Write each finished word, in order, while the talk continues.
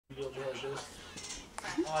do it like this.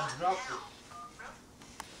 Oh, I dropped it.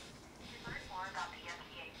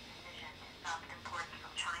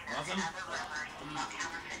 Awesome.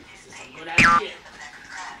 Good ass shit.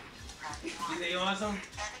 You think you want some?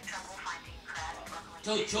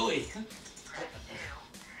 So chewy.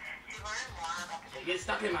 They get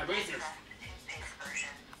stuck in my braces.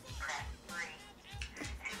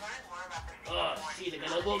 Oh, shit, I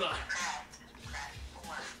got a booger.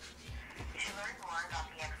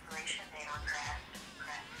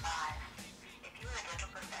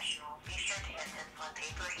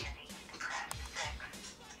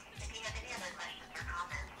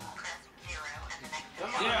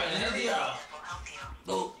 Yeah.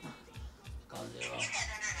 Nope. Call 0.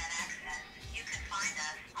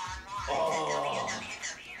 Oh.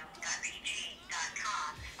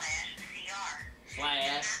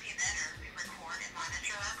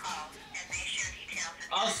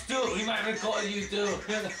 Oh, Stu, he might record you too.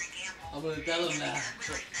 I'm gonna tell him that.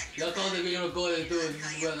 Y'all told him you're recording too.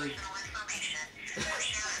 This is what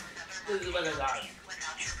This is what it's like.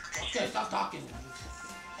 Okay, stop talking.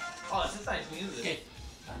 Oh, this is nice music. Okay,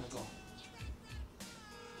 time to go.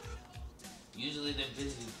 Usually they're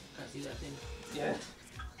busy. Can I see that thing? Yeah.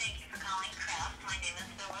 Thank you for calling Crest. My name is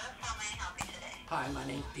Phyllis. How may I help you today? Hi, my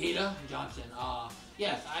name's Peter Johnson.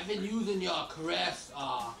 Yes, I've been using your Crest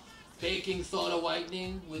baking soda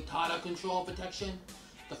whitening with tartar control protection,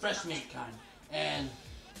 the fresh mint kind, and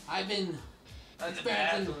I've been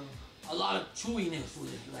experiencing a lot of chewiness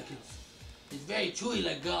with it. Like it's very chewy,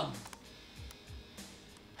 like gum.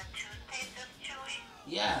 The toothpaste is chewy?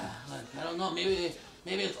 Yeah, like I don't know, maybe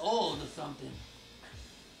it's old or something.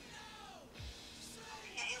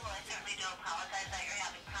 Okay, well, I certainly do apologize that you're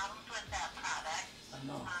having problems with that product. I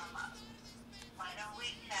know. Why don't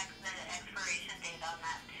we check the expiration date on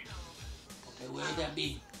that tube? Okay, where would that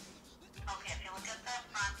be? Okay, if you look at the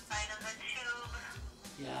front side of the tube,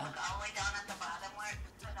 Yeah, look all the way down at the bottom where it's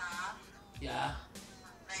put off. yeah.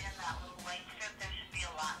 Right in that little white strip, there should be a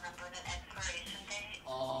lot number and expiration date.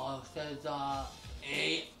 Oh, it says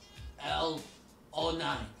AL09.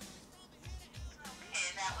 Okay,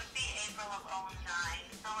 that would be April of '09.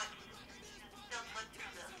 So it's still put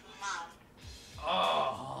through this month. Oh.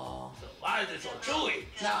 Oh, Why is it so chewy?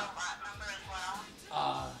 Just Now- a lot number as well.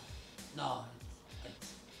 no,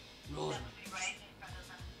 it's ruined. That would be right in front of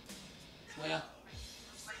the, Where? right in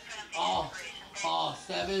front of the Oh, expiration date.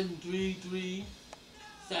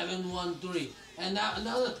 733713. And now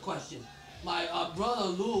another question. My brother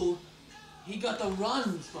Lou, he got the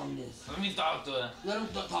runs from this. Let me talk to her. Let him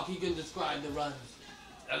talk. He can describe the runs.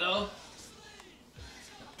 Hello?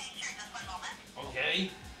 Okay, sure, just one moment. Okay.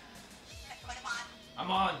 Put him on. I'm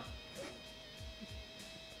on.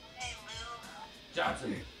 Hey, Lou, Johnson.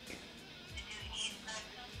 did you eat the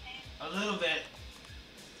toothpaste? A little bit.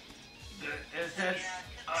 It said,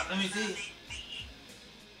 let me see.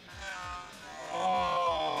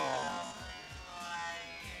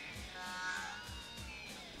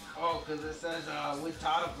 Oh, because it says with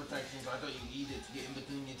tartar protection, so I thought you eat it to get in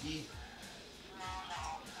between your teeth. No,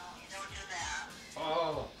 you don't do that.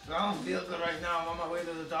 Oh, I don't feel good right now. I'm on my way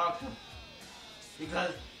to the doctor.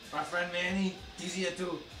 Because my friend Manny, he's here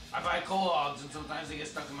too. I buy co-logs and sometimes they get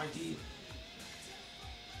stuck in my teeth.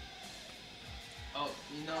 Oh,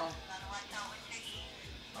 you know? Gotta watch out what you eat.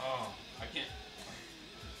 Oh, I can't.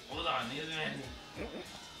 Hold on, here's Manny.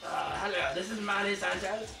 Hello, this is Manny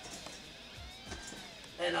Sanchez.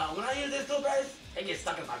 And when I use this toothpaste, it gets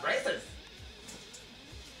stuck in my braces.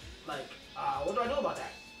 Like, what do I do about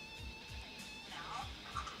that? No?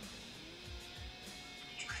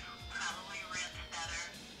 You could probably rinse better.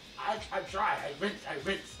 I try, I rinse,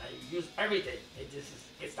 I use everything. It just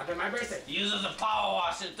gets stuck in my braces. He uses a power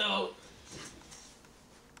washer too.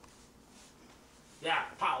 Yeah,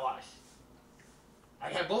 power wash. I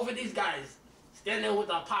have both of these guys stand there with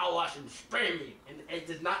a power wash and spray me, and it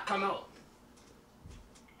does not come out.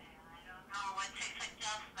 I don't know what to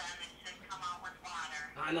suggest then. It should come out with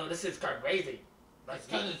water. I know, this is crazy. Like, It's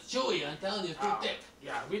kind of chewy, I'm telling you, it's too Oh. thick.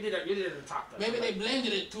 Yeah, we did a talk. Maybe they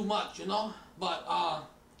blended it too much, you know? But, I'll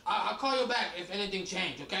call you back if anything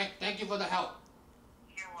changed, okay? Thank you for the help.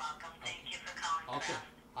 You're welcome. Thank you for calling. Okay. Crest.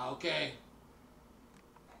 Okay.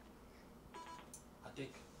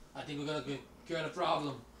 I think we're gonna cure the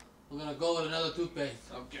problem. We're gonna go with another toothpaste.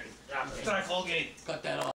 Okay. Yeah, Try Colgate. Cut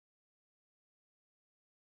that off.